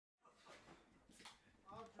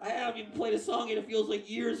I haven't even played a song and it feels like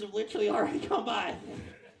years have literally already come by.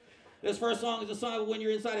 This first song is a song of when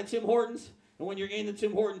you're inside of Tim Hortons, and when you're in the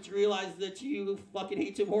Tim Hortons, you realize that you fucking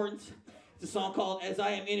hate Tim Hortons. It's a song called As I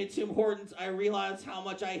Am in a Tim Hortons, I Realize How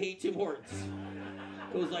Much I Hate Tim Hortons.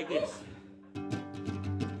 It goes like this.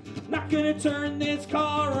 Not gonna turn this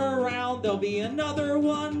car around, there'll be another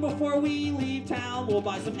one before we leave town. We'll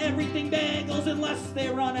buy some everything bagels unless they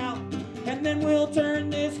run out, and then we'll turn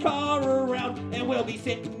this car around, and we'll be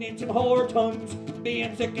sitting in Tim Hortons,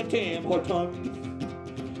 being sick of Tim Hortons.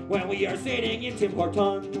 When we are sitting in Tim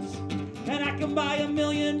Hortons, and I can buy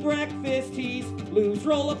 1,000,000 breakfast teas, lose,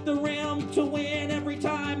 roll up the rim to win every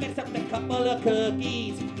time, except a couple of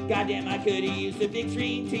cookies. Goddamn, I could use a big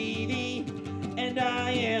screen TV. And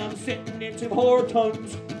I am sitting in Tim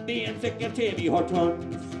Hortons, being sick of Timmy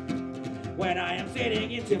Hortons. When I am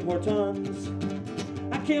sitting in Tim Hortons,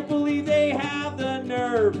 I can't believe they have the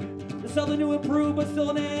nerve to sell the new improved but still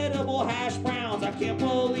inedible hash browns. I can't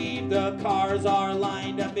believe the cars are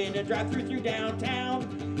lined up in a drive-thru through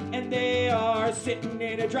downtown, and they are sitting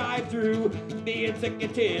in a drive-thru, being sick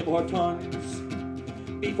of Tim Hortons.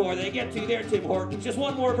 Before they get to their Tim Hortons, just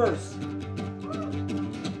one more verse.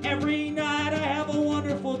 Every night I have a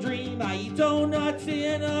wonderful dream. I eat donuts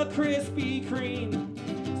in a Krispy Kreme.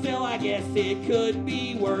 Still, I guess it could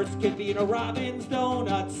be worse. Could be in a Robin's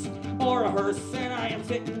Donuts or a hearse. And I am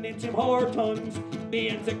sitting in Tim Hortons,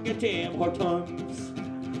 being sick of Tim Hortons.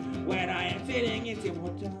 When I am sitting in Tim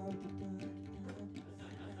Hortons.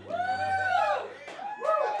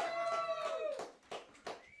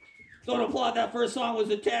 Don't applaud, that first song was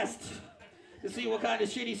a test to see what kind of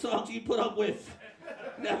shitty songs you put up with.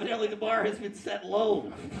 Evidently the bar has been set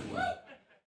low.